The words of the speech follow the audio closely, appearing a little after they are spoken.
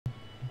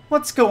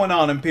What's going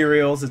on,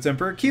 Imperials? It's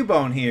Emperor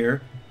Cubone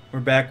here.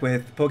 We're back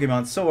with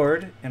Pokemon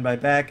Sword, and by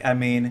back, I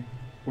mean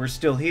we're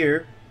still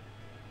here.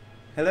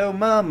 Hello,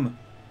 Mum.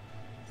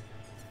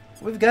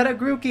 We've got a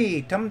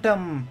Grookey, Tum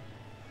Tum.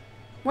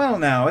 Well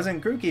now,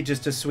 isn't Grookey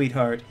just a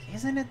sweetheart?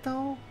 Isn't it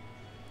though?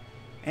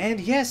 And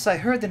yes, I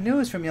heard the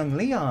news from young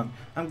Leon.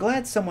 I'm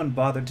glad someone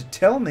bothered to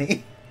tell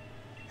me.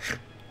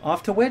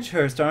 Off to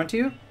Wedgehurst, aren't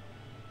you?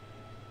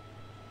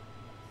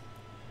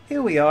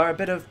 Here we are, a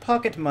bit of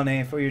pocket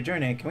money for your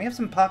journey. Can we have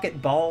some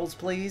pocket balls,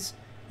 please?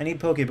 I need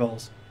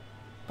Pokeballs.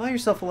 Buy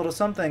yourself a little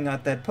something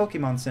at that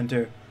Pokemon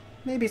Center.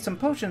 Maybe some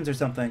potions or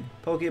something.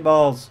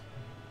 Pokeballs.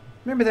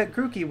 Remember that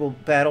Grookey will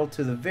battle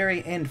to the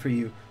very end for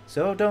you,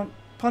 so don't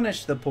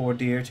punish the poor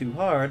dear too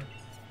hard.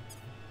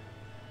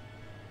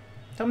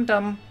 Tum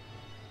Tum.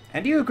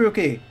 And you,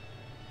 Grookey.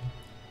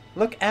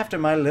 Look after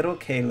my little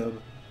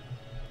Caleb.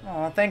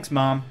 Aw, thanks,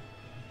 Mom.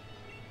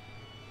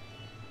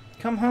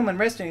 Come home and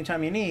rest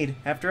anytime you need.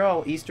 After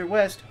all, east or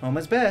west, home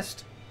is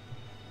best.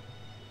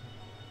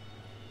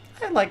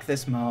 I like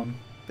this mom.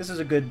 This is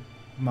a good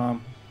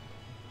mom.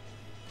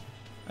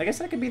 I guess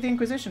that could be the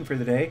Inquisition for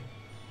the day.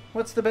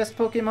 What's the best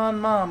Pokemon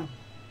mom?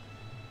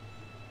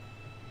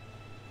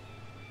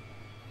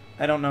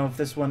 I don't know if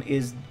this one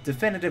is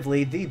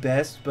definitively the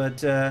best,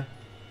 but,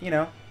 you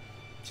know,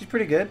 she's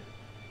pretty good.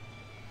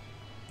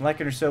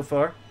 Liking her so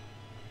far.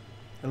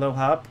 Hello,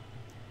 Hop.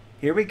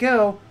 Here we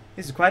go.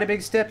 This is quite a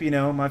big step, you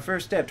know. My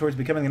first step towards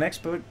becoming the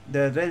next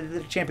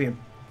the champion.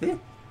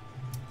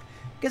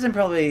 Guess I'm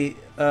probably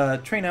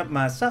train up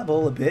my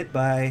Sobble a bit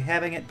by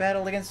having it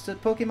battle against a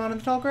Pokemon in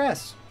the tall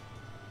grass.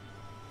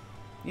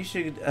 You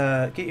should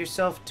get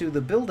yourself to the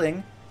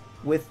building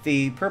with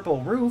the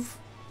purple roof,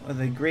 or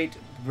the great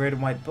red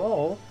and white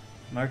ball.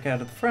 Mark out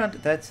at the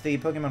front. That's the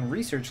Pokemon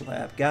Research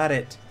Lab. Got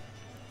it.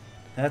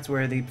 That's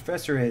where the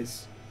professor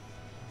is.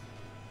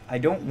 I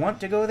don't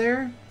want to go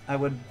there. I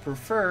would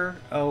prefer...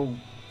 Oh,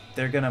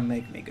 they're gonna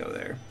make me go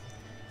there.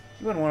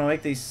 You wouldn't want to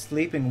wake these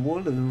sleeping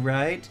Wooloo,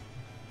 right?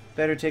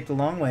 Better take the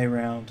long way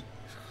around.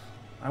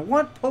 I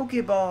want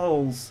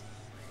Pokeballs!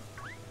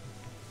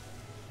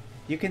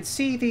 You can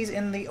see these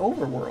in the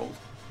overworld.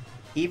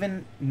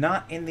 Even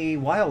not in the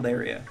wild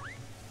area.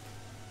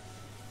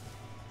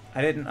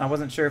 I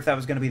wasn't sure if that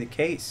was gonna be the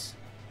case.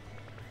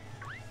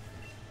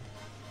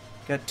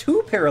 Got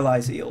 2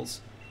 paralyzed eels.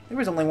 There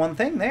was only one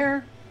thing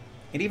there.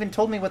 It even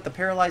told me what the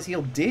paralyzed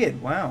eel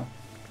did. Wow.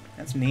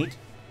 That's neat.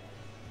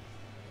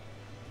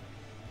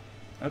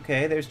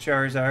 Okay, there's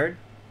Charizard.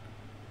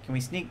 Can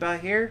we sneak by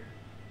here?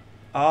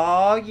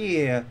 Oh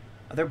yeah.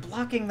 Oh, they're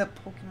blocking the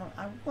Pokemon.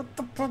 I want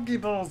the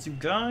Pokeballs, you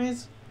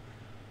guys.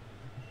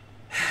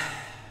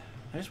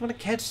 I just want to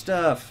catch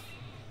stuff.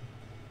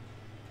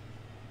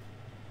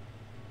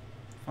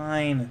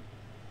 Fine.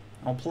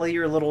 I'll play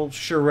your little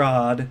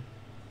charade.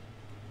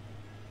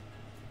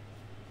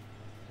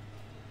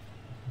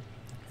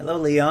 Hello,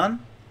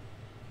 Leon.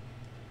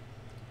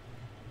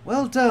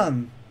 Well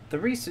done.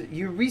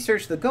 You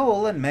researched the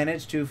goal and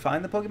managed to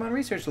find the Pokemon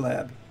Research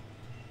Lab.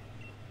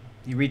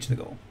 You reached the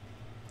goal.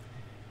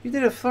 You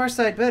did a far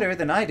sight better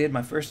than I did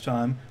my first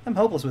time. I'm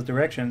hopeless with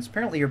directions.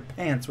 Apparently you're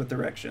pants with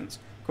directions,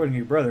 according to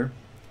your brother.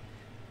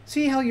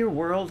 See how your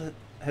world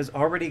has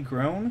already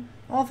grown?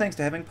 All thanks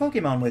to having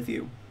Pokemon with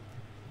you.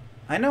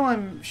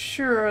 I'm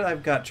sure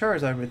I've got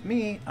Charizard with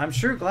me. I'm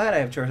sure glad I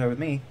have Charizard with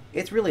me.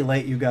 It's really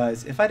late, you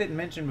guys. If I didn't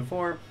mention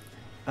before,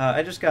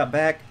 I just got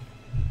back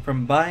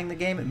from buying the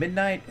game at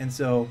midnight, and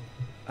so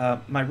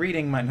my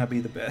reading might not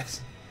be the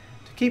best.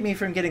 To keep me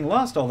from getting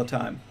lost all the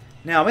time.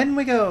 Now in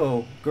we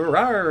go!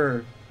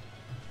 Galar!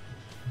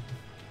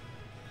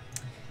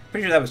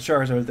 Pretty sure that was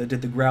Charizard that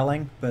did the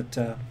growling, but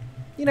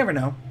you never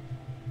know.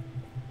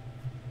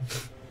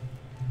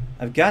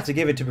 I've got to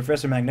give it to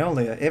Professor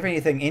Magnolia.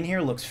 Everything in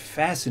here looks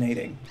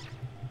fascinating.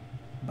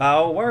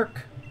 Bow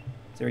work!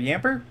 Is there a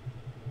Yamper?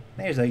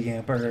 There's a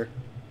Yamper.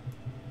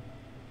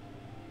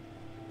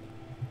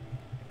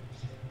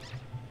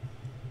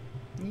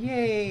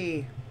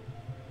 Yay!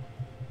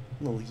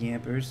 Little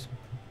Yampers.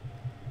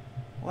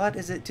 What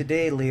is it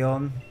today,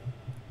 Leon?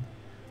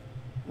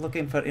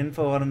 Looking for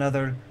info on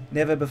another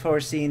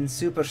never-before-seen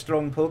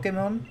super-strong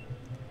Pokemon?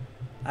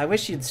 I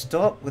wish you'd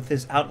stop with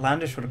his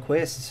outlandish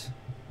requests.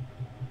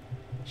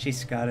 She's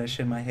Scottish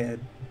in my head.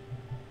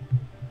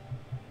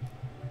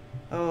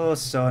 Oh,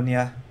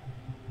 Sonia.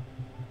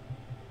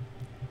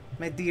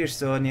 My dear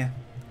Sonia.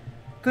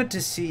 Good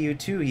to see you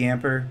too,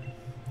 Yamper.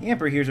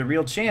 Yamper here's a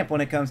real champ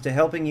when it comes to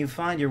helping you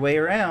find your way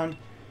around.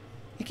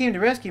 He came to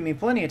rescue me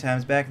plenty of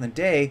times back in the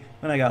day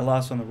when I got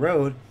lost on the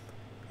road.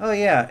 Oh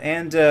yeah,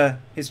 and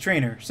his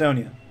trainer,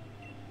 Sonia.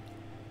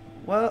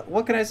 Well,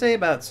 what can I say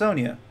about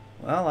Sonia?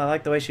 Well, I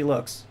like the way she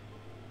looks.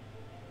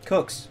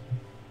 Cooks.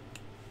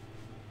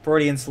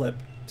 Freudian slip.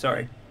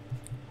 Sorry.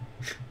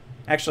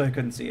 Actually, I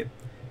couldn't see it.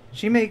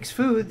 She makes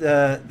food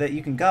that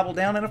you can gobble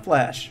down in a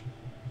flash.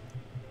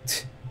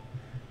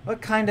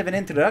 What kind of an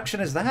introduction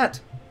is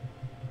that?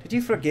 Did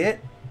you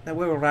forget that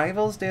we were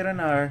rivals during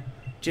our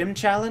gym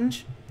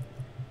challenge?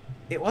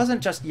 It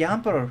wasn't just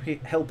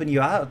Yamper helping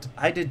you out.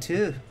 I did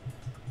too.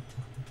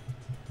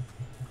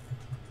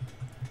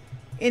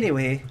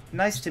 Anyway,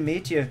 nice to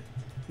meet you.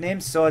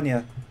 Name's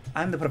Sonia.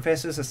 I'm the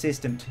professor's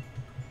assistant.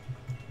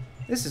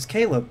 This is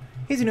Caleb.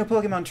 He's a new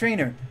Pokemon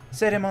trainer.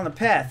 Set him on the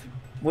path,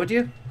 would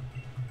you?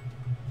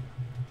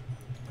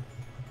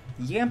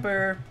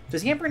 Yamper.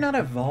 Does Yamper not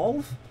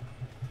evolve?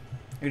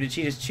 Or did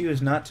she just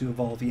choose not to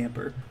evolve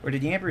Yamper? Or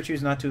did Yamper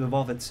choose not to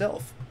evolve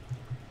itself?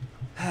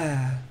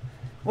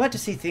 What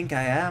does he think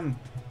I am?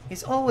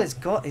 He's always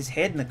got his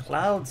head in the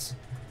clouds.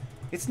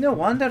 It's no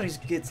wonder he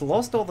gets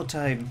lost all the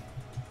time.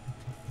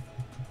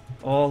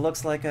 Oh,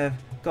 looks like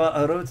you've got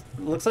a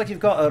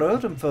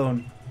Rotom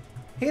phone.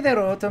 Hey there,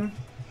 Rotom.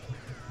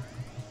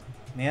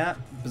 Yeah,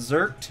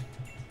 berserked.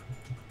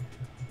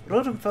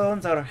 Rotom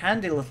phones are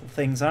handy little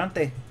things, aren't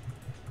they?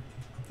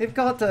 They've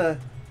got a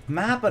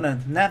map and a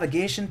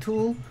navigation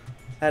tool.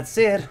 That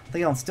said,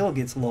 Leon still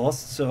gets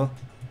lost, so...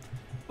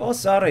 Oh,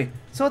 sorry.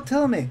 So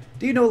tell me,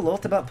 do you know a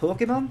lot about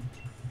Pokemon?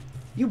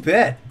 You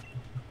bet.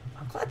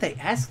 I'm glad they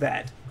asked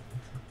that.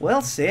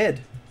 Well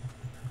said.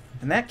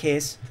 In that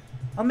case,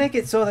 I'll make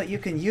it so that you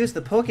can use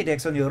the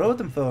Pokédex on your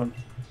Rotom phone.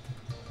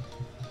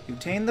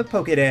 Obtain the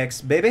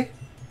Pokédex, baby.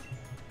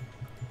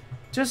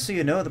 Just so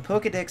you know, the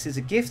Pokédex is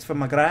a gift from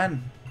my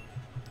Gran.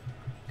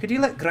 Could you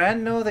let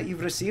Gran know that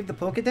you've received the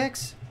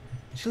Pokédex?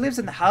 She lives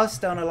in the house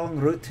down along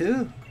Route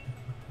 2.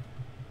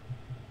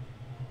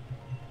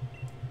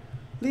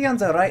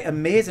 Leon's a right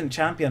amazing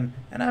champion,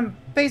 and I'm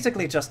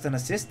basically just an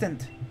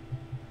assistant.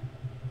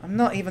 I'm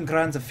not even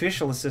Gran's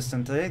official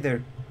assistant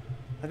either.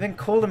 I've been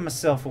calling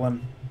myself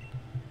one.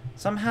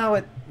 Somehow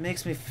it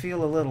makes me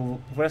feel a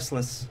little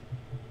restless.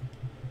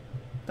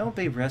 Don't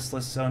be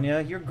restless,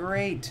 Sonia. You're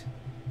great.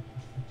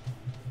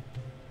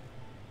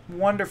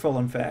 Wonderful,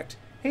 in fact.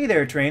 Hey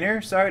there,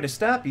 trainer. Sorry to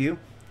stop you.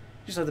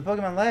 Just left the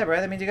Pokemon lab,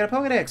 right? That means you got a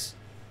Pokedex.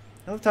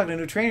 I love talking to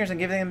new trainers and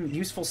giving them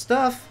useful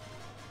stuff.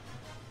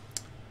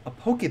 A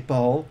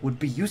Pokeball would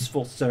be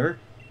useful, sir.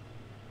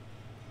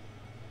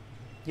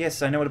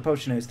 Yes, I know what a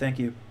potion is. Thank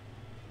you.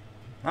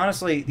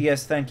 Honestly,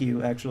 yes, thank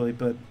you, actually,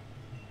 but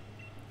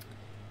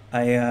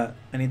I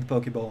need the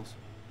Pokeballs.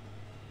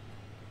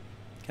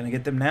 Can I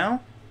get them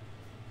now?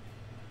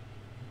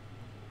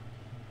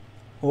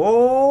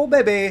 Oh,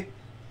 baby!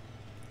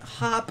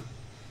 Hop!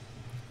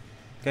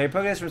 Got your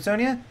Pokedex from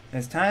Sonia?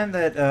 It's time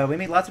that we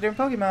meet lots of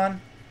different Pokemon.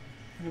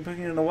 You're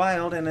putting in the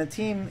wild and a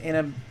team in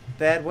a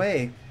bad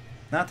way.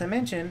 Not to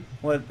mention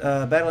what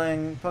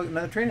battling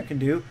another trainer can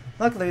do.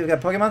 Luckily, we've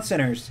got Pokemon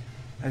Centers.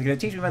 I was going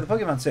to teach you about the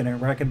Pokemon Center,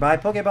 where I can buy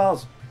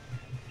Pokeballs.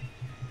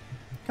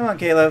 Come on,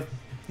 Caleb.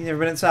 You've never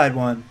been inside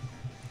one.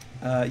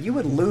 You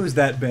would lose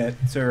that bet,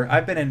 sir.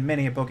 I've been in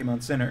many a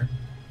Pokemon Center.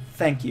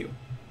 Thank you.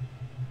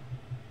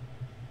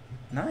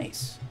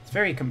 Nice. It's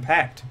very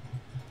compact.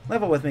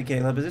 Level with me,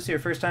 Caleb. Is this your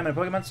first time in a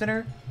Pokemon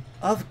Center?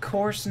 Of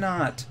course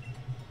not.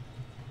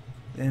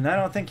 And I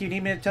don't think you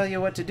need me to tell you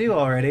what to do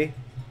already.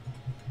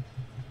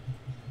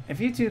 If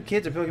you two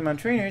kids are Pokemon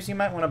trainers, you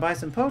might want to buy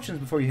some potions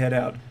before you head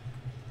out.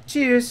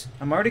 Cheers!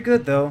 I'm already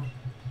good, though.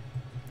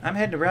 I'm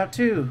heading to Route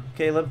 2.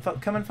 Caleb,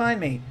 come and find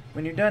me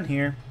when you're done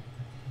here.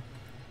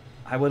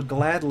 I would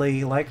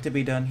gladly like to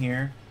be done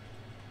here.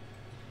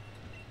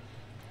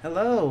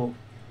 Hello.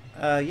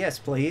 Yes,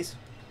 please.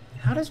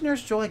 How does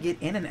Nurse Joy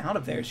get in and out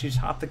of there? She just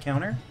hop the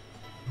counter?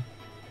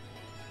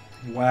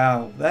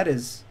 Wow, that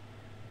is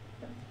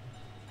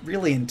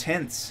really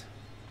intense.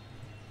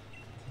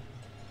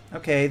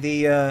 Okay,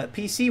 the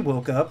PC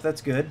woke up.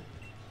 That's good.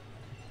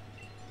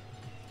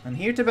 I'm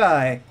here to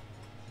buy.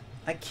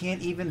 I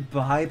can't even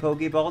buy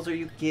Pokeballs. Are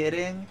you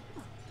kidding?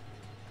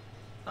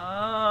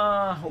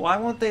 Why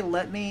won't they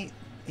let me?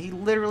 He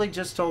literally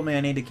just told me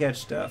I need to catch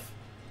stuff.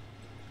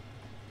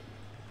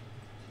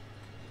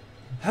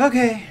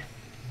 Okay,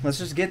 let's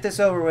just get this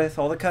over with.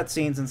 All the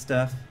cutscenes and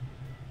stuff.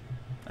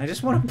 I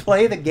just want to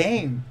play the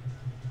game.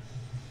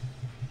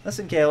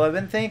 Listen, Kale, I've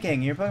been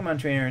thinking. You're a Pokemon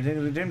trainer.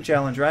 Doing the gym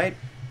challenge, right?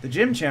 The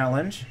gym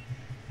challenge?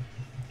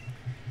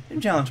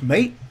 Gym challenge,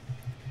 mate.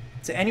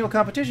 It's an annual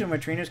competition where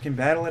trainers can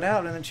battle it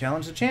out and then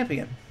challenge the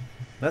champion.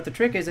 But the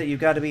trick is that you've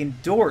got to be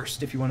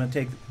endorsed if you want to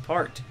take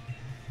part.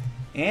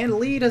 And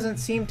Lee doesn't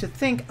seem to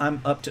think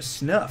I'm up to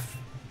snuff.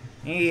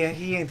 He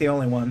ain't the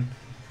only one.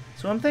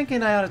 So I'm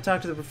thinking I ought to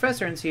talk to the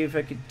professor and see if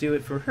I could do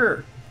it for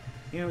her.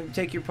 You know,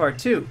 take your part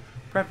too.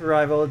 Prep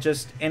arrival,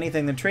 just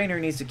anything the trainer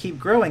needs to keep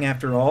growing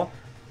after all.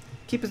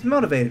 Keep us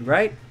motivated,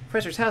 right?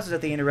 Professor's house is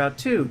at the end of Route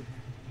 2.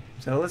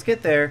 So let's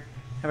get there,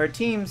 have our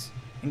teams,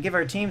 and give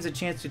our teams a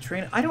chance to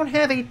train. I don't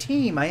have a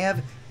team. I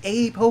have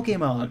a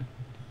Pokemon.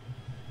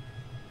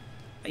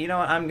 You know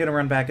what? I'm going to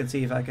run back and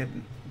see if I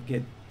can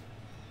get...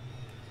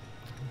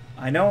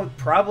 I know it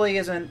probably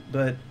isn't,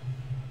 but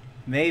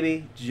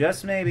maybe.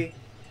 Just maybe.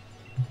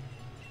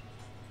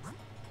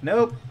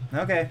 Nope.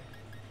 Okay.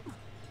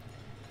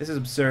 This is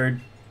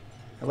absurd.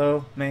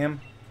 Hello, ma'am?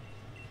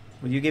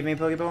 Will you give me a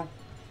Pokeball?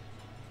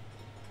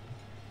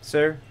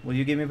 Sir, will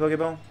you give me a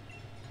Pokeball?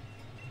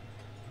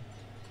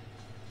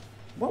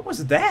 What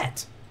was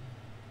that?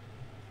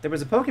 There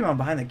was a Pokemon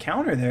behind the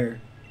counter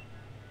there.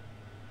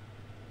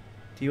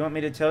 Do you want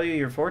me to tell you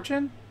your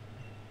fortune?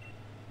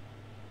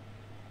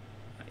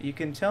 You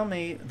can tell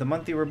me the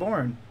month you were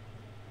born.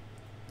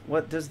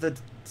 What, does the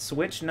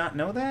Switch not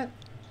know that?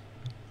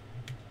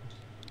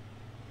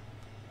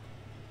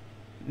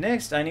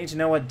 Next, I need to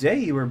know what day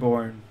you were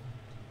born.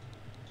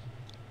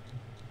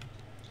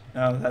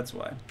 Oh, that's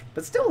why.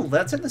 But still,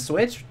 that's in the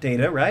Switch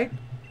data, right?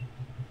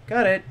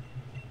 Got it.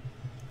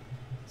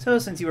 So,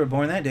 since you were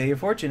born that day, your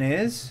fortune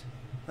is...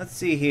 Let's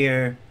see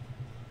here.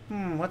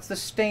 What's the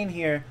stain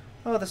here?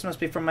 Oh, this must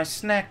be from my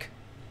snack.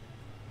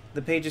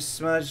 The page is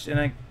smudged and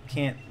I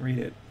can't read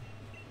it.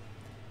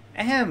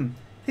 Ahem!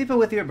 People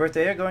with your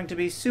birthday are going to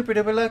be super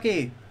duper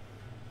lucky.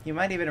 You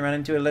might even run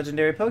into a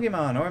legendary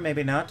Pokemon, or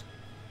maybe not.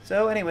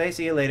 So anyway,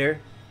 see you later.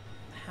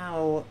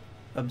 How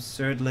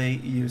absurdly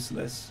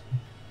useless.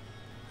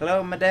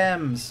 Hello,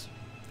 madams.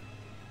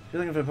 If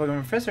you're looking for a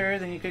Pokemon professor,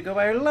 then you could go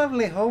by your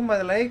lovely home by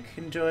the lake,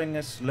 enjoying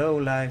a slow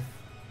life.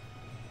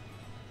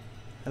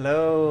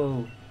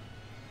 Hello.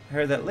 I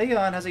heard that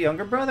Leon has a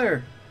younger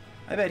brother.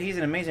 I bet he's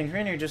an amazing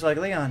trainer just like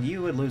Leon.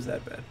 You would lose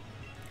that bet.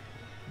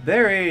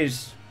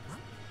 Berries.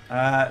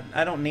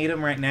 I don't need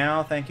them right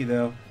now. Thank you,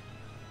 though.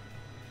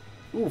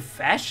 Ooh,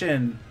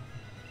 fashion.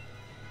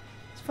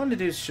 It's fun to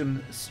do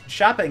some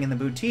shopping in the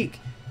boutique.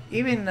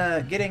 Even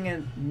getting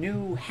a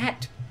new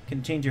hat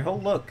can change your whole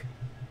look.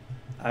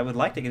 I would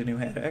like to get a new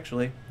hat,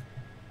 actually.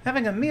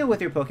 Having a meal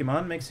with your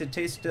Pokemon makes it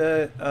taste,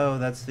 oh,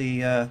 that's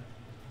the,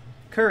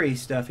 curry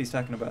stuff he's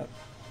talking about.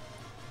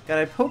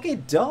 Got a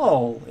Poke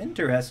Doll.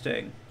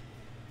 Interesting.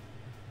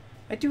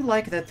 I do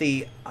like that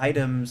the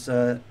items,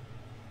 are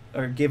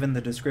given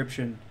the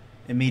description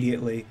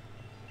immediately.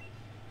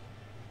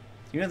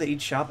 You know that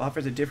each shop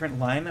offers a different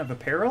line of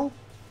apparel?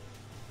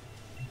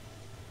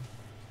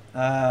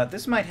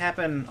 This might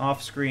happen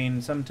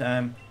off-screen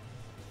sometime.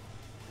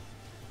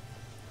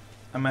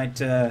 I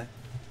might,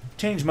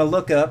 change my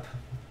look up.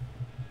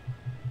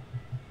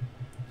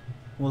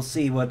 We'll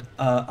see what,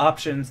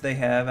 options they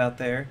have out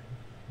there.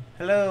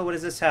 Hello, what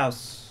is this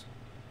house?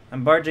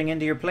 I'm barging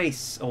into your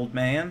place, old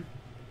man.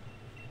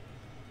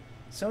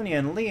 Sonia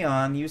and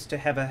Leon used to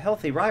have a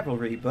healthy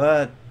rivalry,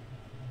 but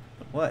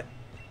what?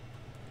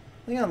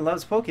 Leon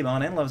loves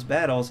Pokemon and loves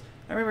battles.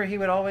 I remember he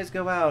would always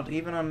go out,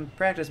 even on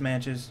practice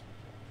matches.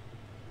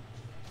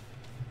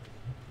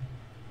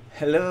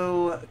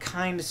 Hello,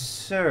 kind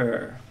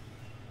sir.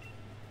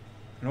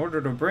 In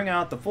order to bring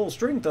out the full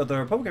strength of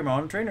their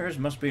Pokemon, trainers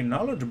must be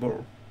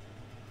knowledgeable.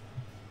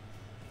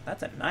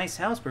 That's a nice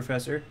house,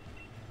 Professor.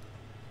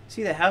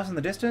 See the house in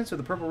the distance with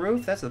the purple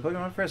roof? That's where the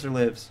Pokemon Professor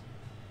lives.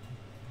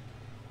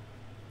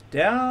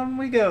 Down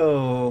we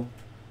go.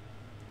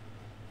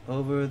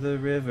 Over the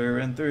river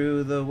and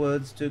through the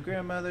woods to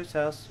grandmother's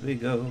house we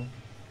go.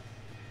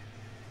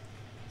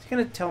 He's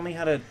gonna tell me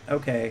how to...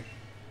 Okay.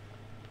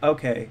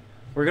 Okay.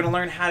 We're gonna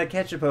learn how to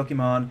catch a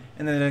Pokemon,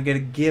 and then they're gonna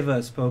give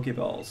us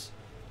Pokeballs.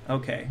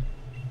 Okay.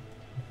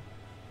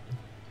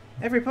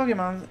 Every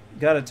Pokemon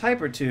got a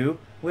type or two,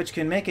 which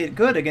can make it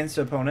good against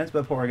opponents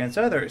but poor against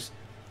others.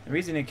 The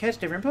reason you catch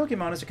different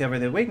Pokemon is to cover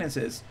their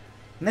weaknesses.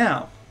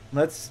 Now,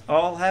 let's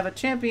all have a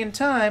champion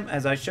time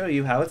as I show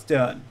you how it's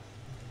done.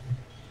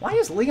 Why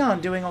is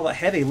Leon doing all the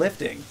heavy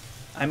lifting?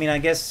 I mean, I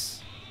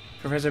guess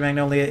Professor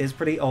Magnolia is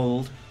pretty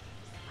old.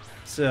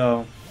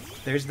 So,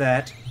 there's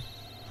that.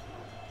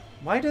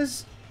 Why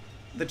does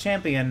the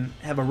champion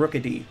have a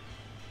Rookidee?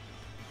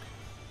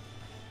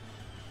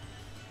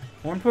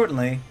 More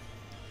importantly,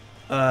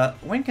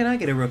 when can I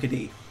get a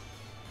Rookidee?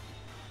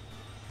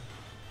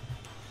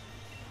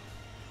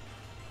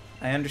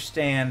 I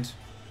understand.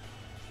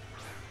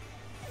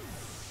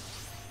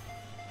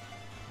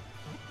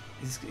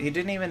 He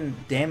didn't even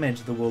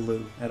damage the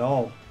Wooloo at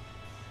all.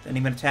 Didn't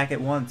even attack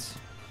it once.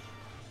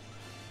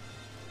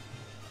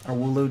 Are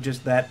Wooloo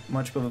just that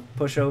much of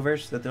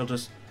pushovers that they'll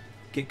just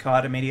get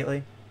caught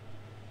immediately?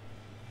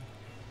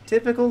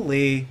 Typical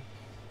Lee.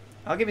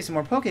 I'll give you some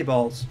more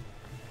Pokeballs.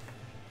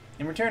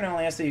 In return, I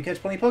only ask that you catch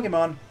plenty of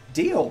Pokemon.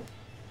 Deal!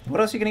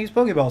 What else are you going to use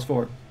Pokeballs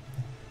for?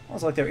 Well,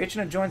 it's like they're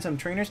itching to join some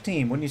trainer's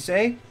team, wouldn't you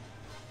say?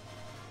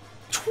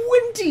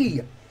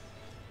 20!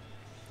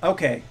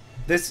 Okay.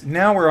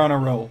 Now we're on a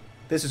roll.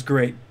 This is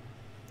great.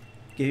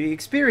 Give you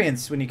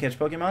experience when you catch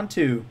Pokemon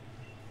too.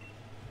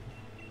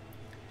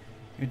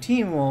 Your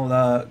team will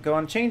go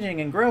on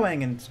changing and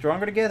growing and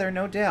stronger together,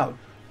 no doubt.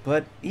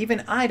 But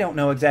even I don't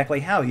know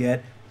exactly how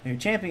yet. Your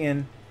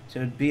champion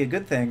should be a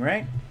good thing,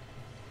 right?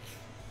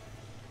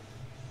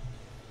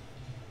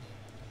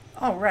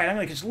 Alright, I'm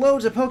going to catch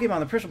loads of Pokemon.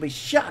 The person will be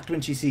shocked when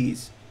she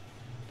sees.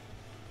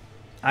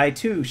 I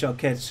too shall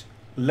catch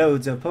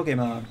loads of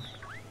Pokemon.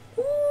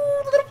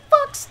 Ooh, little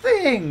fox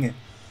thing!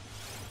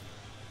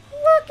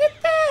 Look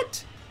at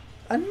that!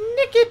 A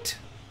Nickit!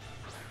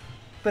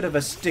 Bit of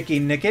a sticky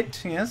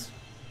Nickit, yes.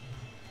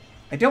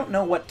 I don't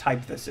know what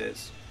type this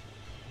is,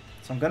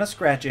 so I'm gonna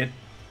scratch it.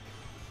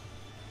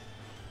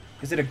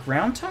 Is it a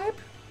ground type?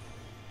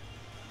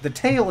 The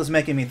tail is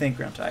making me think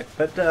ground type,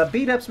 but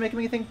beat up's making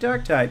me think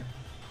dark type.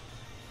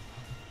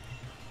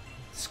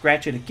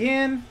 Scratch it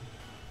again.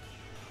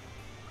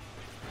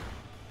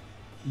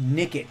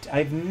 Nickit.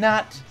 I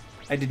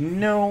had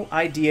no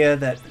idea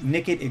that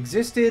Nickit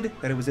existed,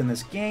 that it was in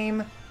this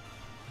game.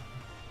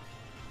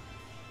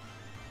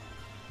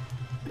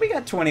 We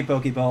got 20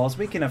 Pokeballs.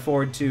 We can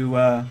afford to,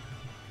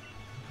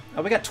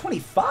 Oh, we got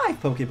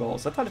 25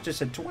 Pokeballs. I thought it just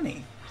said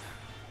 20.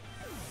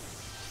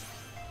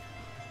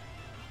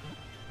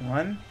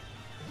 1,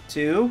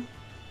 2,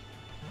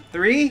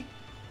 3.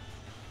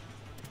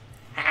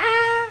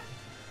 Ah!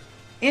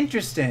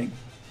 Interesting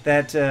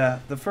that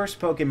the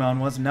first Pokemon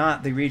was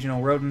not the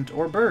regional rodent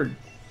or bird.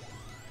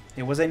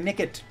 It was a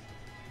Nickit.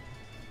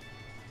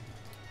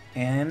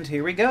 And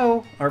here we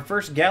go. Our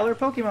first Galar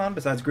Pokemon,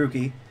 besides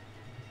Grookey.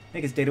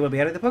 Its data will be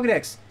added to the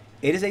Pokedex.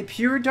 It is a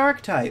pure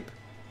Dark type.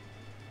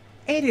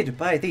 Aided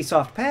by the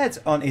soft pads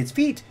on its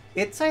feet,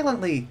 it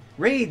silently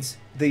raids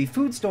the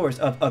food stores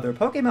of other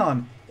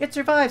Pokemon. It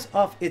survives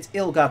off its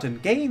ill-gotten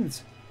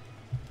gains.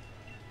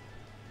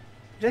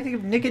 Would you like to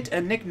give Nickit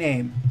a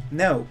nickname?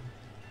 No.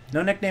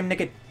 No nickname,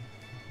 Nickit.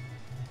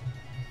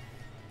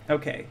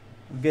 Okay.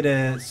 I'm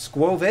gonna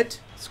Squovit.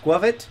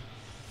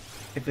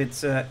 If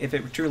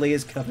it truly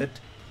is Covet,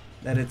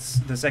 that it's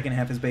the second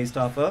half is based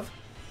off of.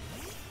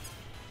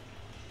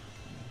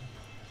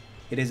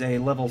 It is a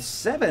level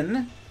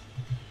 7.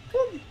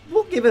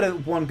 We'll give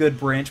it one good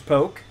branch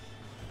poke.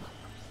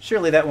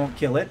 Surely that won't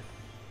kill it.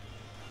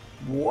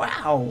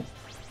 Wow.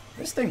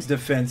 This thing's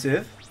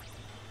defensive.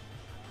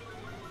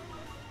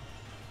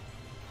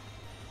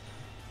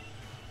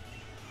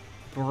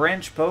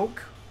 Branch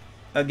poke.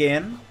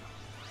 Again.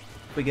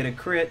 If we get a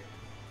crit.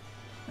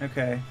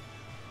 Okay.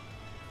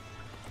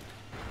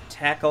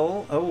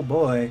 Tackle. Oh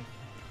boy.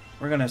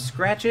 We're going to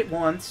scratch it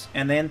once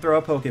and then throw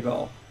a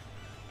Pokeball.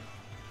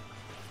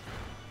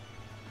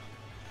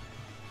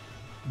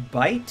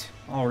 Bite?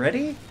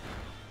 Already?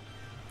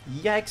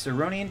 Yikes,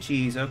 Aronian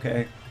cheese.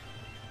 Okay.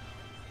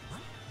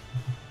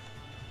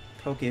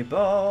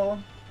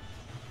 Pokeball.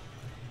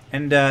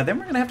 And then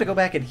we're going to have to go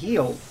back and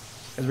heal.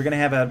 Because we're going to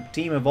have a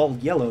team of all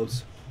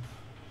yellows.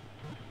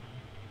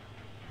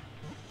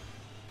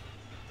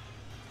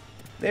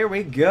 There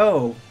we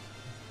go.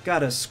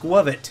 Got a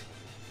Squovit.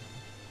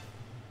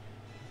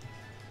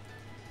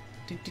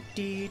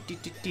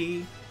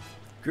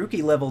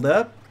 Grookey leveled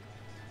up.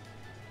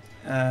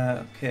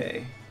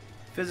 Okay.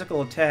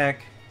 Physical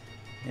attack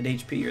and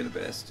HP are the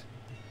best.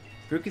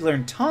 Grookey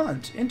learned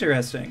Taunt.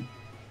 Interesting.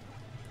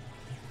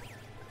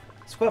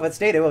 Squovit's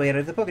data will be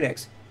added to the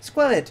Pokedex.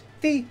 Squovit,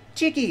 the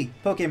cheeky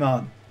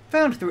Pokemon.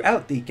 Found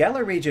throughout the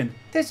Galar region,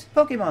 this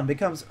Pokemon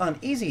becomes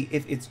uneasy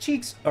if its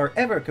cheeks are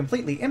ever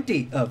completely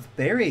empty of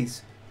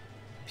berries.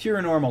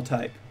 Pure normal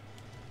type.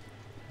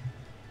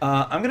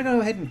 I'm going to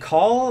go ahead and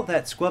call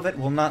that Squovit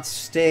will not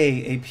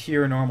stay a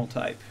pure normal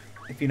type,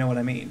 if you know what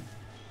I mean.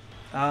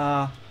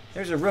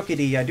 There's a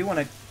Rookidee. I do want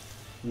to...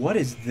 What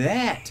is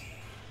that?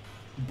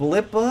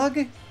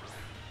 Blipbug?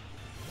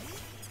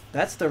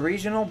 That's the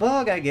regional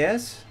bug, I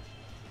guess.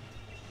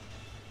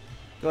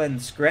 Go ahead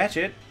and scratch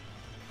it.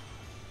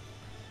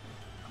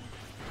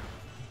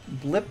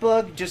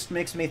 Blipbug just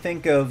makes me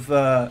think of...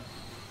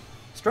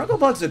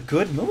 Strugglebug's a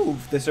good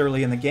move this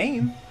early in the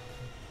game.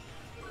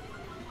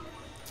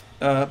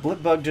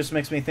 Blipbug just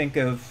makes me think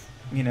of,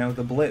 you know,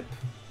 the Blip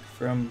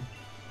from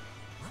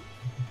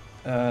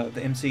the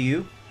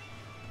MCU.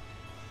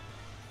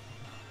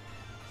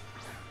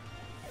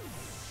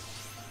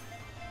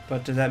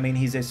 But does that mean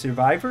he's a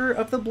survivor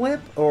of the Blip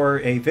or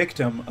a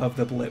victim of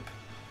the Blip?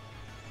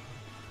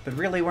 But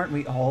really, weren't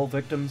we all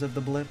victims of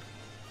the Blip?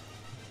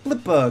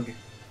 Blipbug!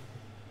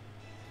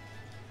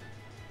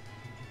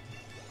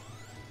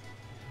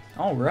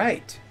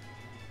 Alright.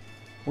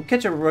 We'll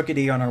catch a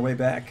Rookidee on our way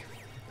back.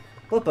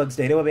 Blipbug's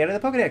data will be added to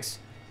the Pokedex.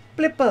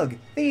 Blipbug,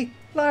 the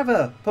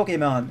larva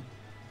Pokemon.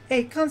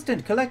 A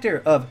constant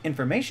collector of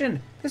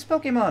information, this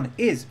Pokemon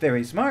is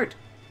very smart.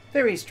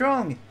 Very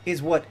strong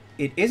is what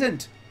it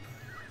isn't.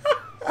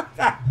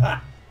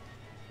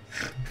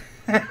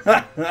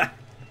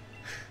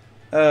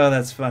 Oh,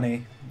 that's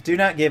funny. Do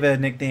not give a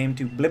nickname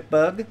to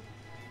Blipbug.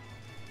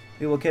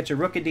 We will catch a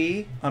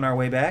Rookidee on our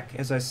way back,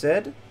 as I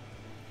said.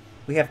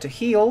 We have to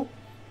heal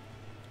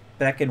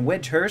back in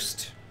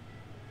Wedgehurst.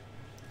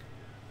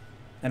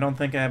 I don't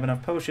think I have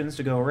enough potions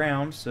to go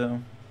around,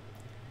 so...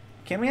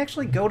 Can we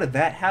actually go to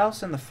that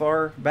house in the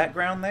far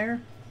background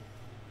there?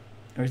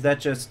 Or is that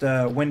just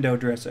window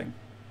dressing?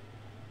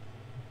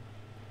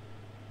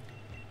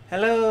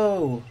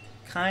 Hello,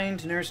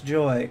 kind Nurse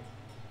Joy.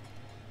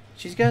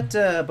 She's got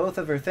both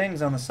of her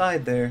things on the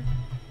side there.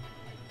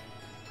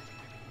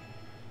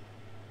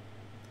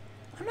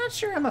 I'm not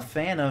sure I'm a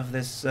fan of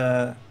this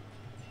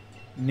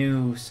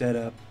new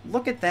setup.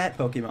 Look at that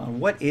Pokemon.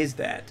 What is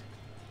that?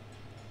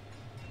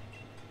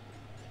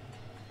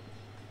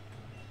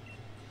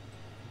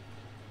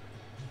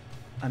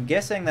 I'm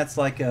guessing that's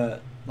like an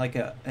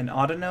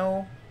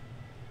Audino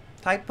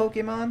type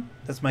Pokemon.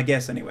 That's my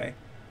guess anyway.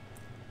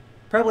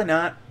 Probably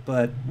not,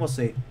 but we'll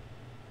see.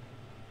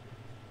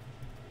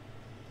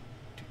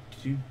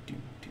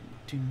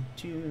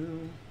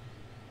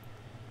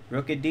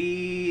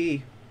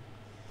 Rookidee.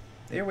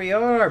 There we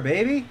are,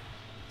 baby.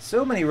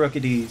 So many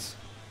Rookidees.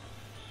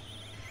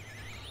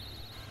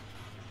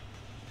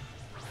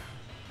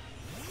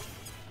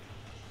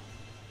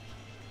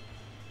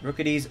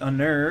 Rookidees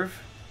unnerve.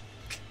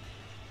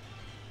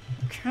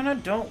 Kind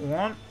of don't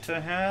want to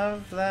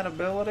have that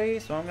ability,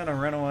 so I'm going to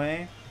run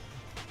away.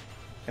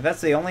 If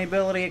that's the only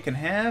ability it can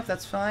have,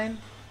 that's fine.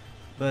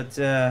 But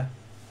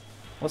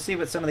we'll see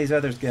what some of these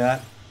others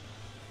got.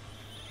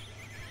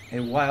 A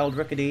wild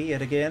Rookidee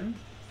yet again.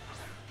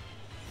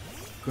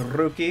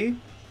 Grookey.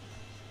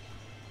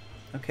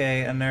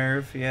 Okay, a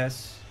nerve,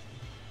 yes.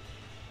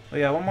 We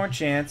got one more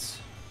chance.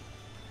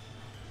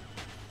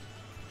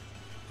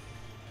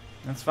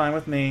 That's fine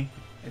with me.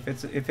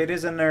 If it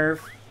is a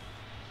nerve,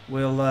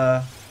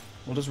 we'll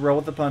just roll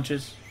with the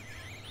punches.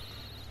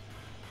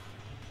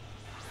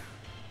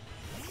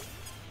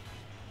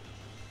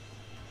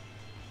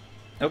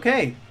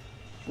 Okay,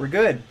 we're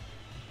good.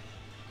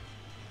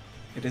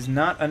 It is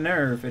not a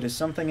nerve, it is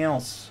something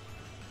else.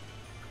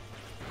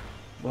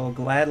 We'll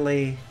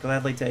gladly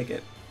take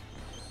it.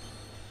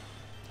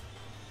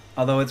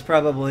 Although it's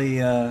probably,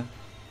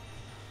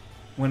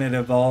 when it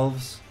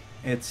evolves,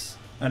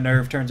 a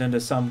nerve turns into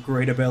some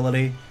great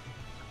ability.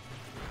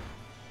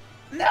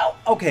 No!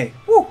 Okay,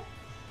 woo!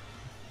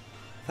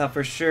 Thought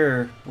for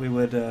sure we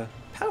would,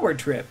 power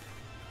trip.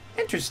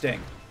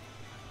 Interesting.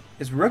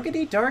 Is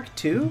Rookidee dark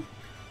too?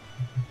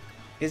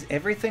 Is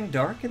everything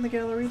dark in the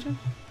Galar region?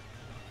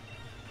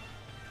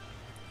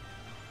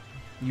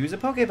 Use a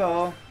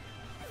Pokeball.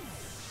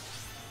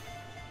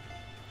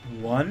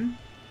 1,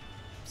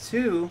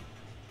 2,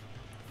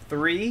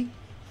 3.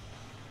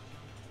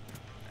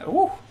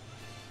 Ooh.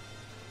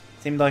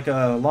 Seemed like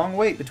a long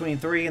wait between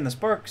 3 and the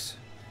Sparks.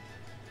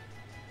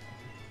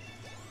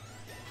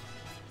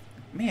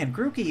 Man,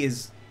 Grookey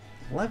is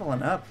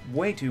leveling up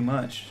way too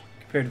much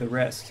compared to the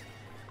rest.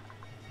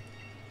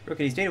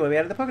 Rookidee's data will be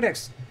added to the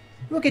Pokedex.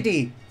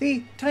 Rookidee,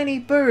 the tiny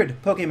bird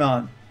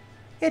Pokemon.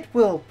 It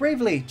will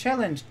bravely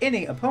challenge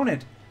any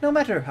opponent, no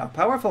matter how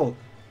powerful.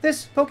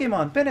 This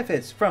Pokemon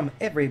benefits from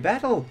every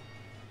battle.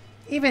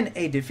 Even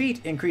a defeat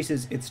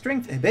increases its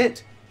strength a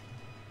bit.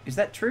 Is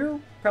that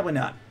true? Probably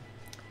not.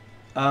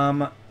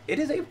 It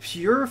is a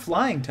pure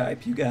flying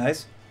type, you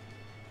guys.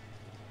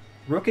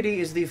 Rookidee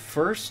is the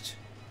first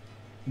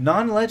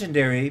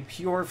non-legendary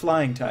pure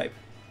flying type.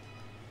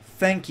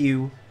 Thank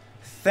you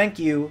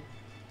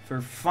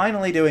for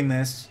finally doing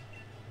this.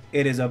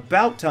 It is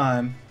about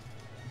time.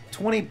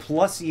 20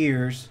 plus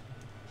years.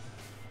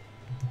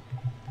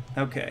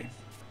 Okay.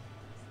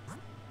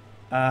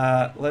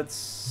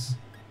 Let's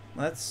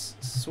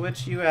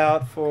switch you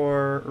out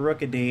for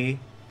Rookidee,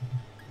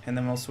 and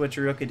then we'll switch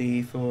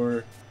Rookidee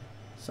for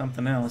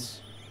something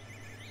else.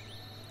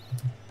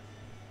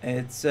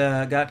 It's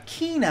got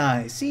Keen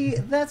Eye. See,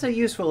 that's a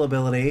useful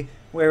ability,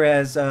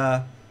 whereas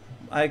I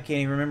can't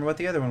even remember what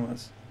the other one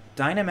was.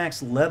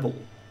 Dynamax level.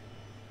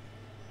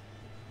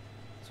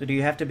 So do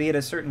you have to be at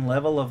a certain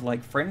level of,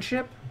 like,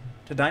 friendship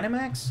to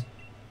Dynamax?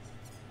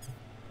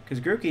 Because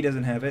Grookey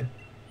doesn't have it.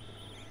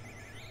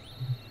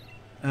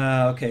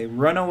 Okay,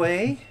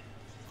 Runaway,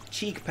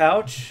 Cheek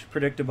Pouch,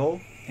 predictable,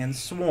 and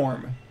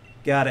Swarm.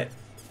 Got it.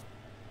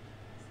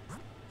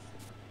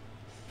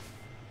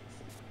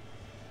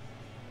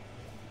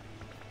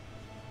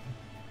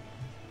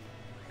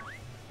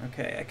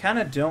 Okay, I kind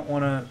of don't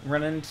want to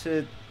run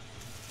into...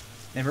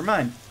 Never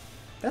mind.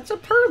 That's a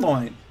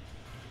Purloin.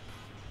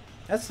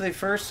 That's the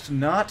first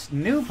not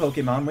new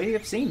Pokemon we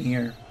have seen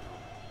here.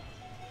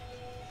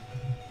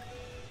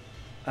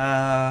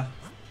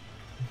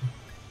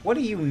 What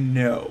do you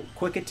know?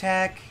 Quick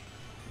Attack,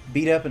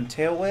 Beat Up and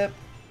Tail Whip,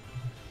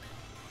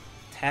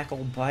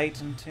 Tackle,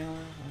 Bite, and Tail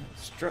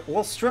Whip.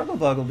 Well, Struggle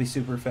Bug will be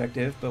super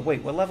effective, but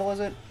wait, what level is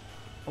it?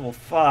 Level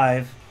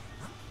 5.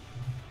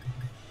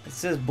 It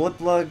says Blip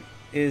Bug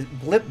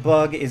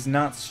is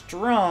not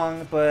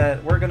strong,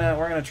 but we're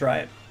gonna try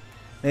it.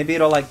 Maybe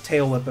it'll like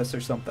Tail Whip us or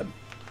something.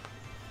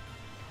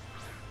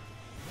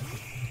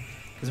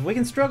 Because if we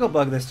can Struggle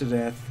Bug this to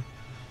death,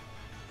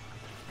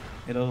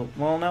 it'll...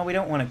 Well, no, we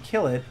don't want to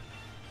kill it.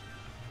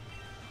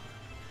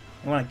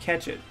 We want to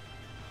catch it.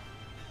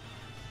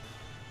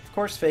 Of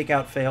course Fake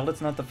Out failed. It's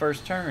not the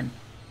first turn.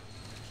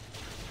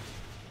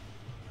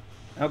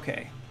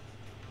 Okay.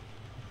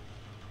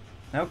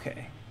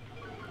 Okay.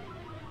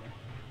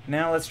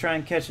 Now let's try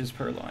and catch this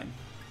Purloin.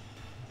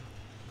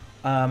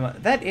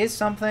 That is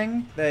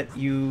something that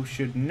you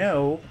should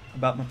know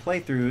about my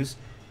playthroughs.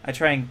 I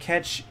try and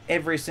catch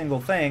every single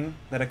thing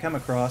that I come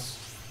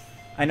across.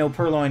 I know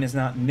Purloin is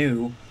not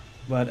new,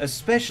 but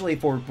especially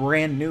for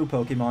brand new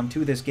Pokemon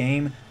to this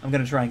game, I'm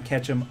going to try and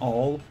catch them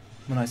all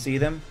when I see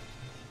them.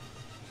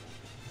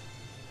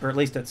 Or at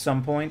least at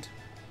some point.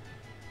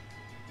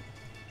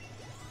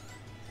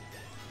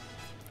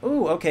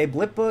 Ooh, okay,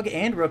 Blipbug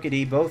and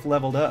Rookidee both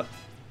leveled up.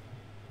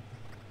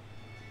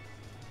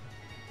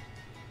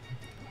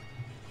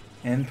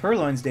 And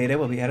Purloin's data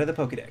will be added to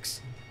the Pokedex.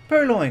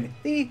 Purloin,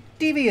 the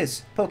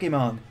devious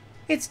Pokemon.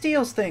 It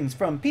steals things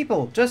from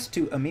people just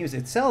to amuse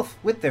itself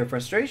with their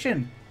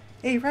frustration.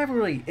 A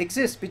rivalry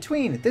exists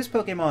between this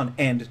Pokemon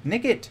and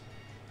Nickit.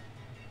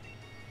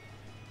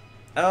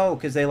 Oh,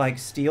 because they, like,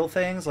 steal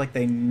things? Like,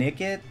 they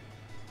nick it?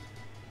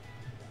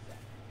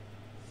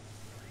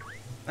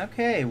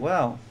 Okay,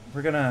 well,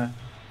 we're gonna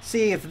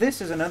See, if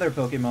this is another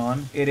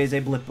Pokemon, it is a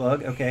Blip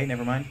Bug. Okay,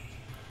 never mind.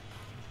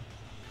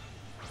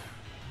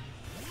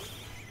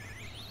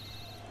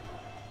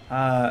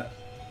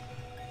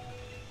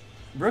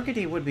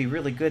 Rookity would be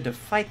really good to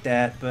fight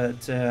that,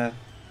 but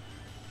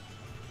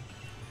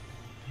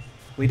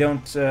we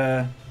don't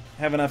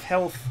have enough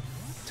health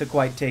to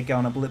quite take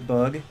on a Blip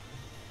Bug,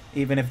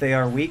 even if they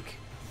are weak.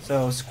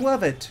 So,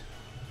 Squavit!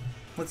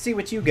 Let's see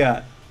what you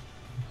got.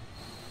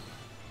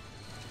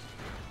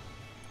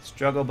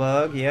 Struggle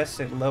Bug, yes,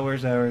 it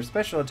lowers our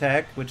special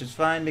attack, which is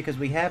fine because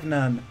we have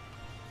none.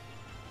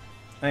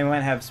 I mean, we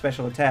might have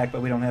special attack,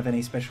 but we don't have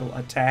any special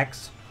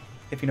attacks,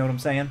 if you know what I'm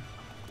saying.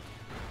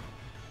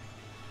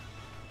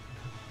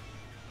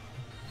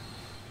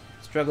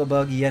 Struggle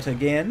Bug yet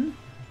again.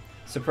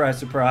 Surprise,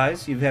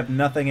 surprise, you have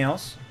nothing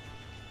else.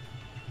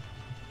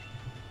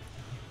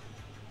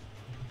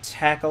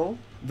 Tackle,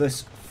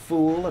 this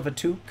fool of a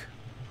Took.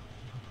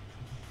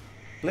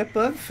 Blip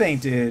Bug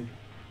fainted.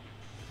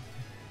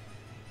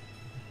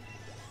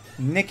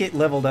 Nickit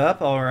leveled up,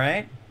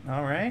 alright.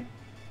 Alright.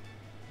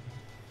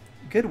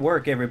 Good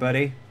work,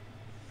 everybody.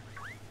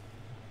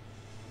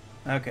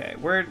 Okay,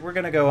 we're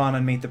gonna go on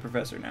and meet the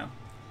professor now.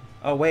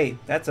 Oh wait,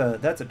 that's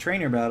a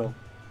trainer battle.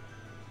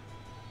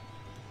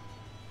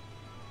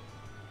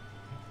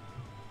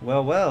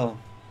 Well, well.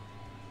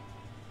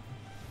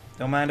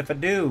 Don't mind if I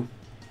do.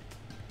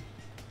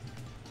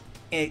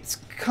 It's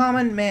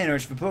common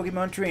manners for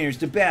Pokemon trainers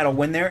to battle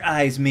when their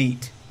eyes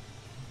meet.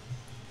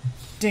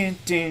 Dun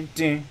dun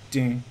dun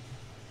dun.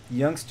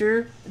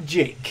 Youngster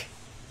Jake.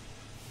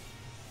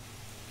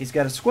 He's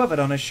got a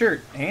Squavit on his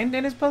shirt and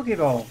in his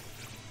Pokeball.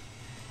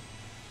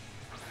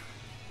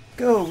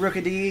 Go,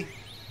 Rookity.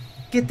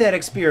 Get that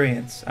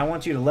experience. I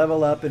want you to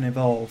level up and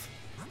evolve.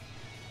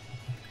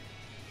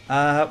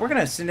 We're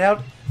gonna send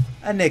out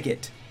a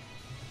Nickit.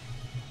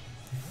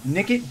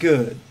 Nickit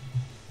good.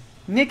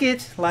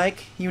 Nickit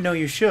like you know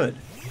you should.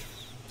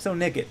 So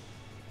Nickit.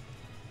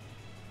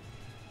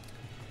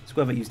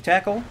 Squavit use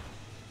Tackle.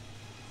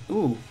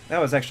 Ooh, that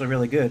was actually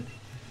really good.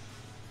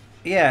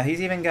 Yeah,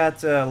 he's even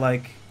got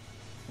like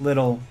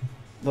little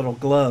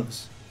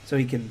gloves so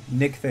he can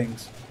nick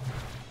things.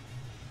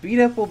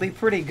 Beat Up will be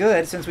pretty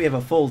good since we have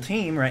a full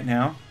team right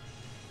now.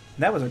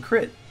 That was a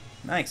crit.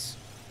 Nice.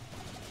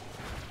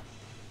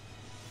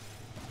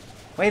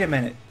 Wait a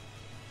minute.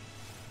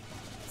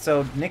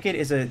 So Nickit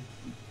is a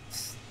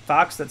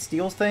fox that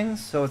steals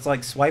things? So it's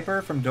like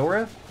Swiper from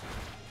Dora?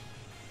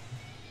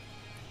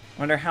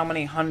 Wonder how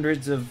many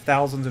hundreds of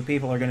thousands of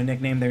people are going to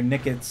nickname their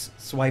Nickits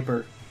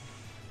Swiper.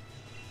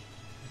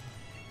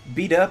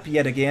 Beat Up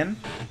yet again.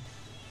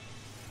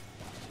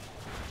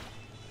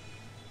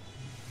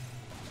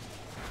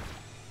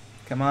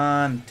 Come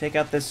on, take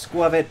out this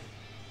Squavit.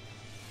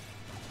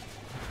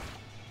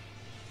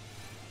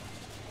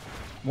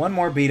 One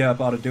more Beat Up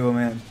ought to do him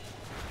in.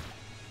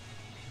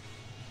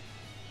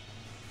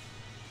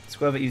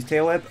 Squavit use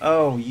Tail Whip.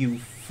 Oh, you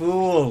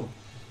fool.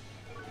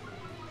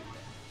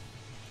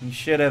 You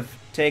should have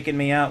taken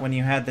me out when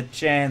you had the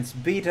chance.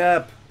 Beat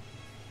Up.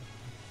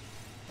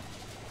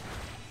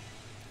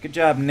 Good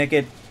job,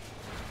 Nickit.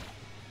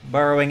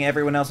 Borrowing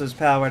everyone else's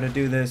power to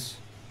do this.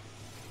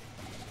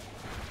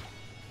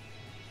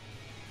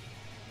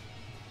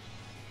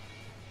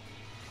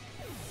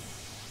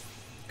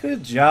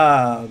 Good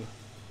job.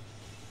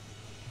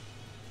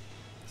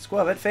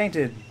 Squavit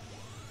fainted.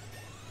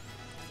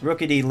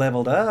 Rookity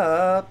leveled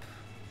up.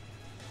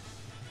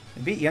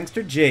 They beat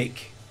youngster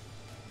Jake.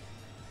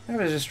 That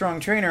was a strong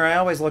trainer. I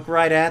always look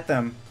right at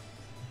them.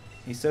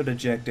 He's so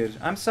dejected.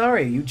 I'm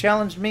sorry, you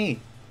challenged me.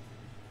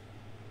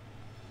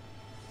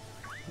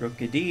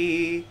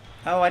 Rookity.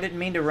 Oh, I didn't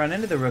mean to run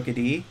into the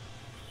Rookity.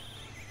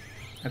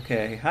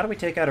 Okay, how do we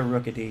take out a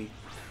Rookity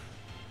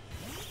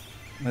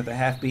with a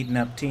half-beaten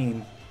up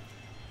team?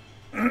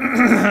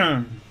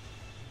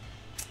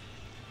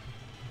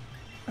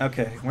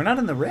 Okay, we're not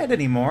in the red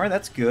anymore.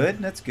 That's good.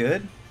 That's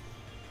good.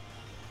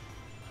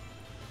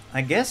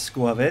 I guess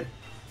Squavit.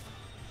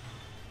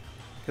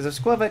 Because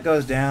if Squavit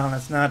goes down,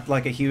 that's not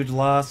like a huge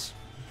loss.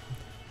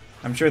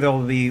 I'm sure there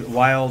will be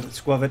wild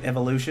Squavit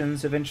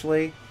evolutions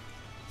eventually.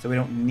 So we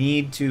don't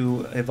need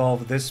to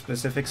evolve this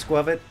specific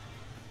Squavit.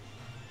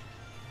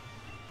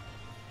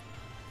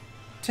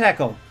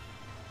 Tackle.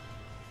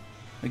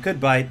 We could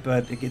bite,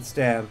 but it gets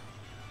stabbed.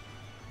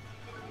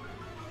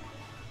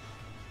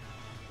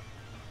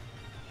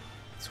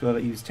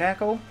 Squavit use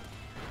Tackle.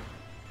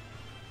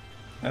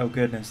 Oh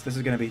goodness, this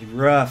is going to be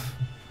rough.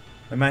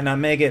 We might not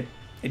make it.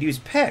 It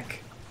used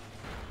Peck.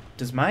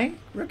 Does my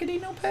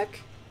Rookity know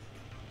Peck?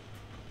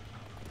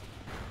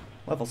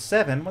 Level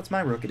 7? What's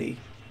my Rookity?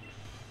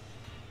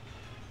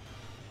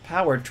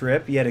 Power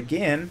Trip yet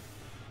again.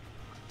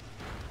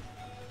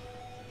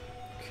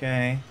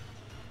 Okay.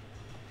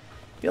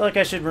 Feel like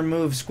I should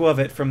remove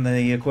Squavit from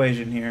the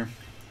equation here.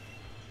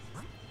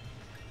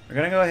 We're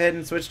gonna go ahead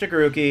and switch to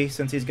Grookey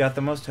since he's got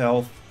the most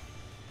health.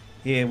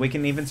 Yeah, we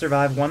can even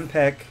survive one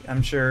peck,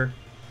 I'm sure.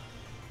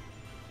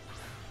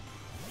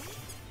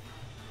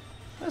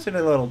 Listen to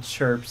the little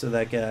chirps of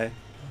that guy.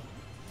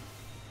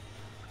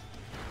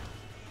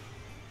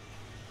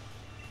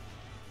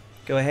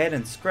 go ahead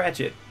and scratch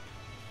it.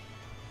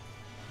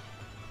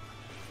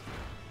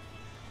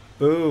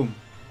 Boom.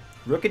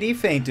 Rookity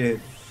fainted.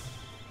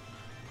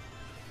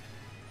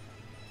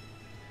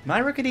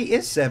 My Rookity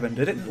is 7.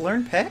 Did it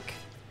learn Peck?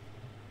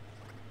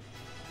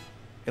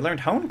 It learned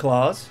Hone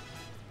Claws,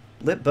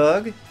 Lip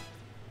Bug,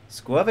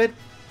 Squavit,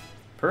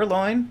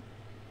 Purloin.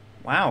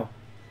 Wow.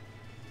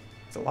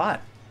 It's a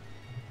lot.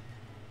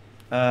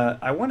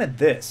 I wanted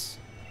this.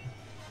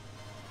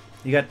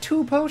 You got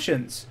 2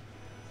 potions.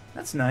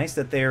 That's nice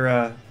that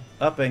they're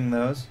upping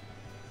those.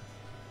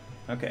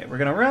 Okay, we're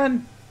gonna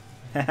run.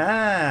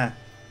 Haha.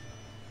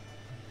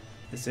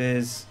 This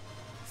is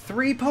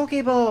 3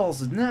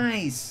 Pokeballs.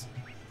 Nice.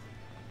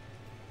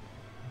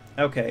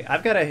 Okay,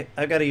 I've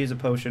gotta use a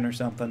potion or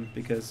something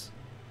because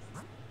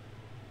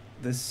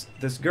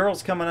this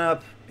girl's coming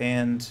up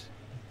and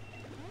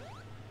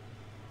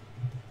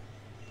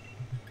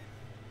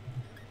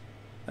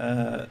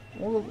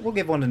we'll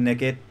give one to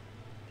Nickit,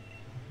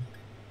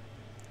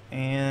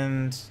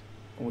 and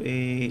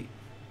we'll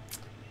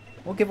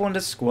give one to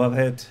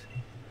Squavit.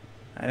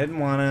 I didn't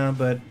wanna,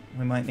 but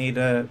we might need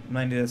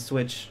a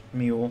switch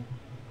mule.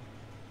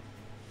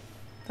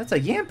 That's a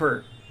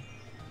Yamper.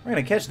 We're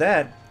gonna catch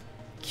that.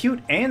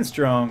 Cute and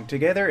strong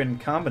together in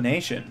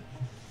combination.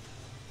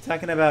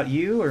 Talking about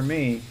you or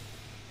me?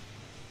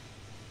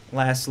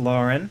 Last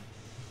Lauren.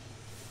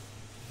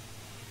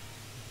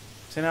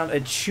 Send out a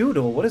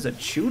Choodle. What is a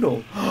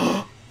Choodle?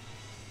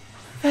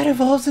 That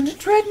evolves into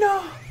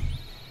Dreadnought.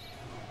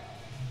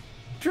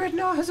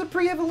 Dreadnought has a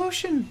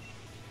pre-evolution.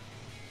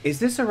 Is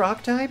this a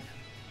rock type?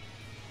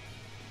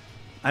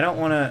 I don't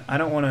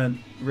wanna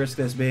risk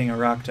this being a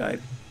rock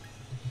type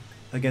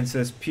against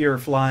this pure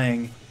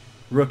flying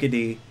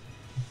Rookity.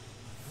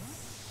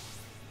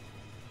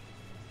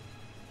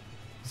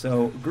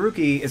 So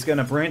Grookey is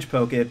gonna branch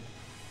poke it,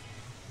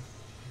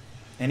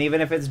 and even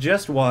if it's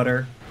just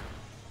water,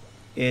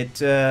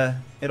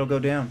 it'll go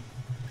down.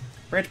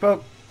 Branch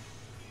poke.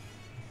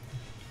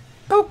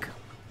 Poke.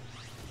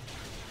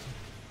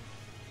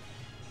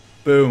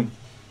 Boom.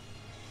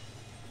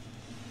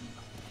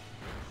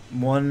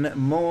 One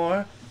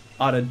more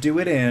ought to do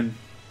it in.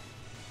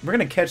 We're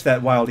gonna catch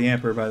that wild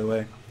Yamper, by the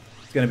way.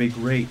 It's gonna be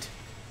great.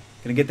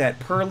 Gonna get that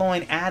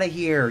Purloin out of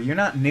here. You're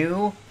not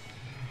new.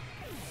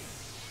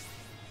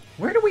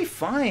 Where do we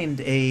find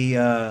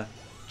a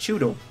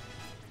Choodle?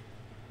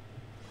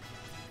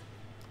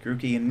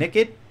 Grookey and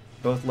Nickit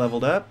both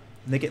leveled up.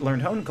 Nickit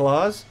learned Hone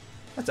Claws.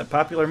 That's a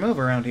popular move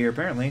around here,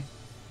 apparently.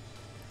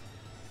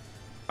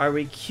 Are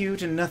we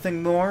cute and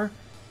nothing more?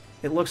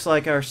 It looks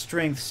like our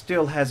strength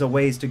still has a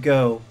ways to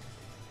go.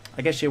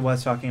 I guess she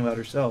was talking about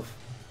herself.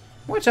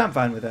 Which I'm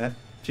fine with that.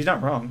 She's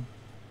not wrong.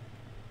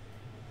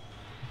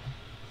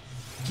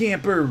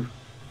 Yamper!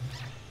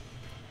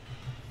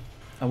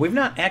 We've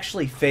not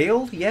actually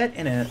failed yet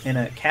in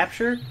a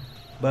capture,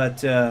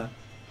 but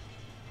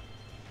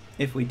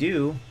if we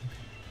do,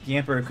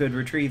 Yamper could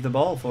retrieve the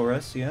ball for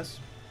us. Yes.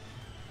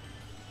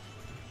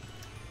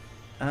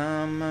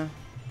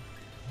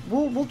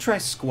 We'll try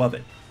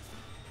Squavit.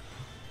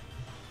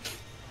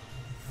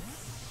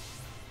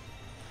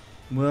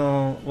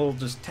 We'll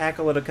just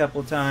tackle it a couple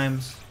of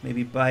times,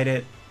 maybe bite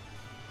it.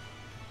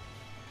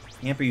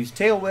 Yamper used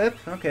Tail Whip.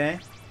 Okay.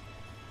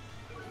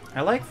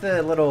 I like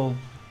the little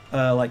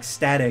like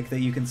static that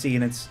you can see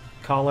in its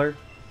collar.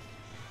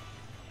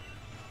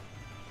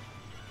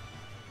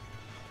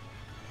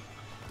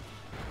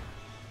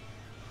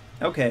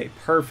 Okay,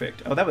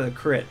 perfect. Oh, that was a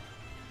crit.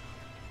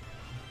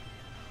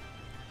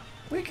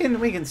 We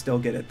can still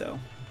get it though.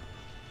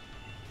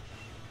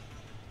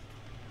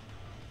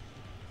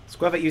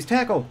 Squavit used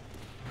Tackle.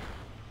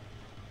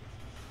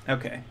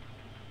 Okay.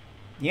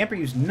 Yamper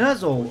used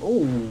Nuzzle.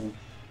 Oh.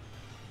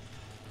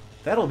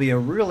 That'll be a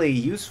really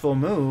useful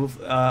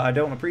move. I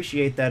don't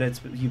appreciate that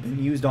you've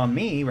been used on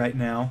me right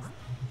now,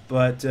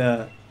 but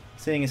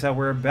seeing as how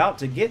we're about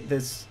to get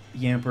this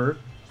Yamper,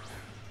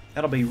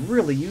 that'll be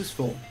really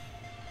useful.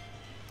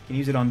 You can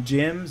use it on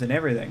gyms and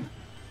everything.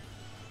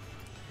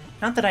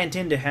 Not that I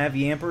intend to have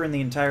Yamper in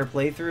the entire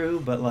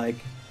playthrough, but like,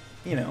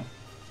 you know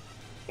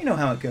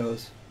how it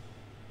goes.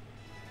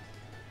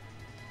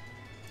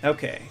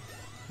 Okay,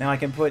 now I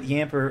can put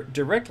Yamper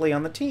directly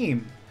on the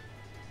team,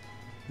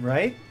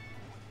 right?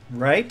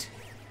 Right?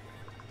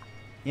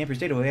 Yamper's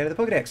data way out of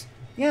the Pokedex.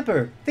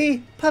 Yamper,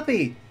 the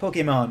puppy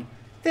Pokemon.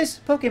 This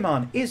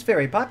Pokemon is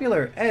very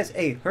popular as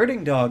a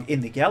herding dog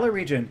in the Galar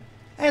region.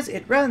 As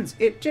it runs,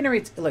 it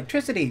generates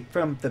electricity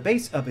from the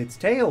base of its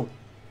tail.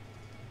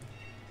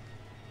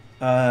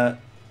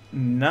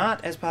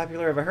 Not as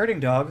popular of a herding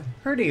dog,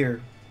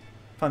 Herdier.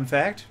 Fun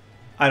fact.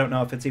 I don't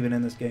know if it's even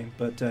in this game,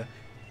 but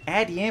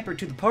add Yamper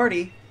to the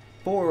party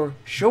for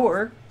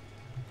sure.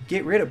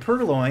 Get rid of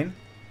Purloin.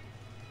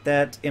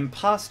 That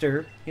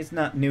imposter is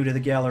not new to the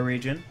Galar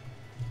region.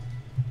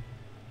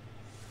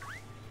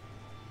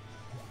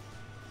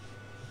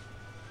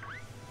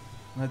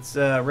 Let's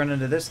run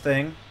into this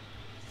thing.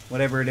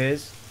 Whatever it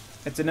is.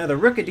 It's another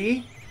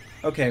Rookity.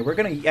 Okay, we're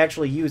going to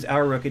actually use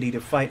our Rookity to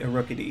fight a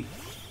Rookity.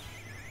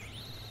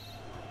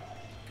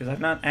 Because I've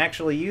not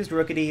actually used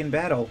Rookity in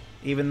battle,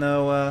 even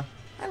though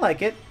I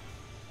like it.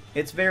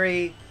 It's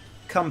very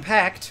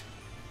compact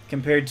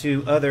compared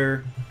to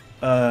other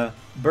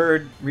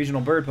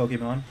regional bird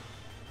Pokemon.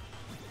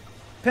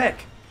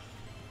 Peck!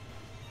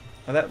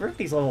 Oh, that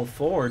Rookity's level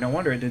 4. No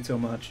wonder it did so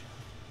much.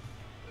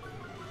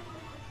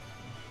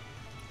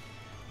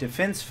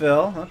 Defense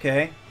fell.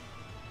 Okay.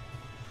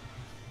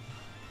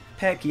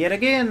 Peck yet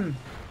again!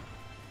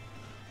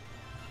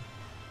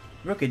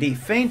 Rookity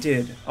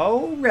fainted.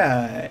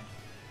 Alright.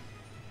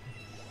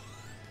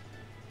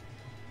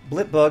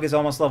 Blipbug is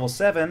almost level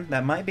 7.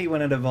 That might be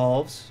when it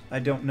evolves. I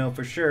don't know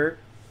for sure.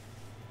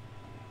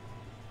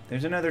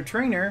 There's another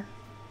trainer.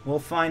 We'll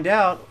find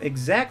out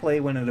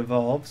exactly when it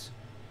evolves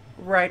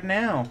right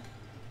now.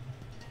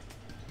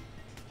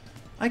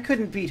 I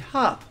couldn't beat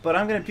Hop, but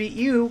I'm going to beat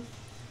you.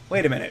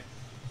 Wait a minute.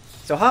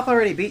 So Hop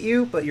already beat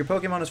you, but your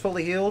Pokemon is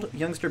fully healed?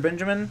 Youngster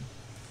Benjamin?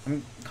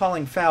 I'm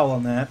calling foul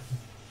on that.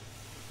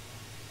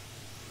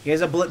 He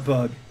has a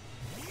Blipbug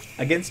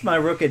against my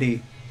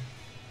Rookity.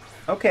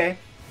 Okay.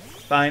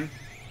 Fine.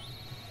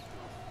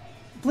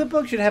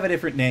 Blipbug should have a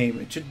different name.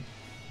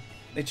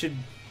 It should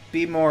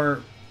be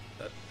more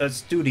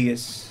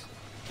studious.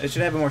 It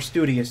should have a more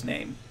studious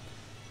name,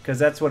 because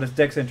that's what its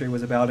dex entry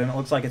was about, and it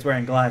looks like it's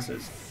wearing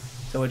glasses.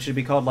 So it should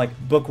be called like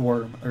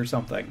Bookworm or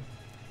something.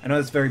 I know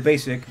it's very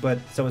basic, but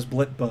so is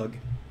Blipbug.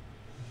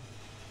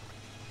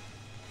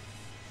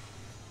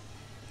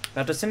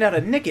 About to send out a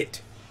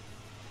Nickit.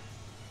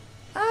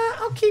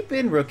 I'll keep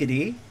in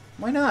Rookity.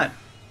 Why not?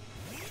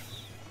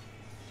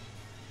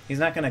 He's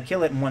not going to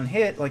kill it in one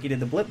hit like he did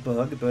the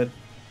Blipbug, but...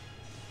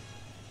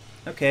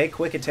 Okay,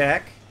 quick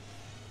attack.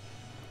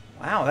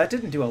 Wow, that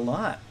didn't do a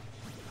lot.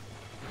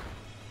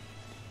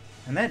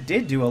 And that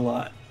did do a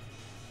lot.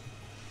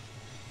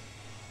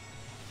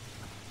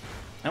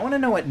 I want to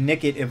know what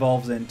Nickit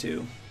evolves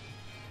into.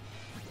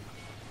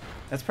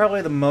 That's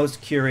probably the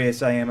most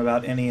curious I am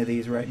about any of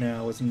these right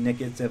now, is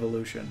Nickit's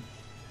evolution.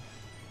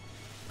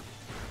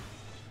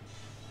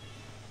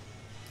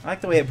 I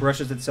like the way it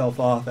brushes itself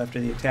off after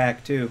the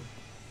attack, too.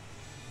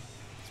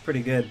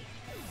 Pretty good.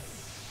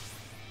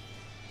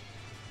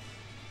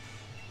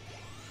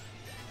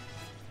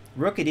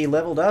 Rookity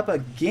leveled up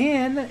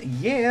again.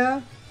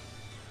 Yeah.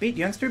 Beat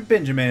youngster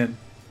Benjamin.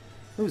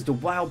 Lose to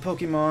wild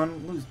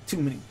Pokemon. Lose too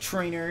many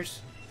trainers.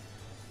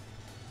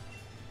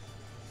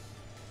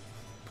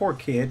 Poor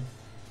kid.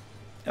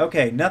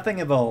 Okay, nothing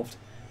evolved.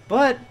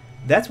 But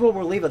that's where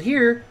we'll leave it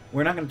here.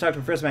 We're not going to talk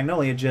to Professor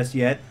Magnolia just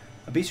yet.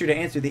 Be sure to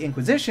answer the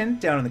Inquisition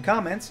down in the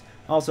comments.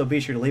 Also, be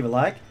sure to leave a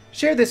like,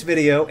 share this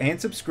video, and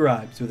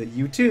subscribe so that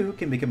you too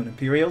can become an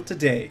Imperial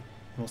today.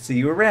 We'll see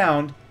you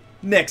around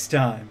next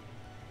time.